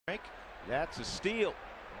That's a steal.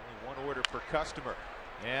 Only one order per customer.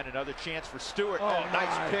 And another chance for Stewart. Oh,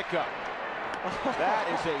 nice pickup. That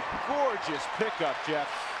is a gorgeous pickup, Jeff.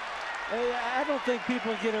 I don't think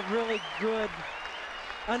people get a really good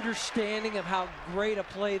understanding of how great a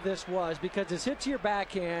play this was, because it's hit to your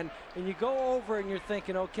backhand and you go over and you're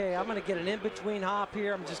thinking, okay, I'm going to get an in-between hop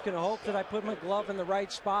here. I'm just going to hope that I put my glove in the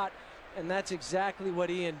right spot, and that's exactly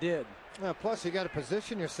what Ian did. Well, plus you got to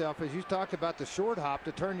position yourself, as you talked about, the short hop,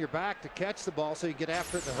 to turn your back to catch the ball so you get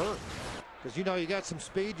after it and hurt. Because you know you got some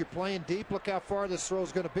speed, you're playing deep. Look how far this throw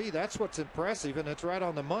is going to be. That's what's impressive, and it's right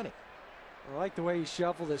on the money. I like the way he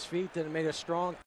shuffled his feet, then it made a strong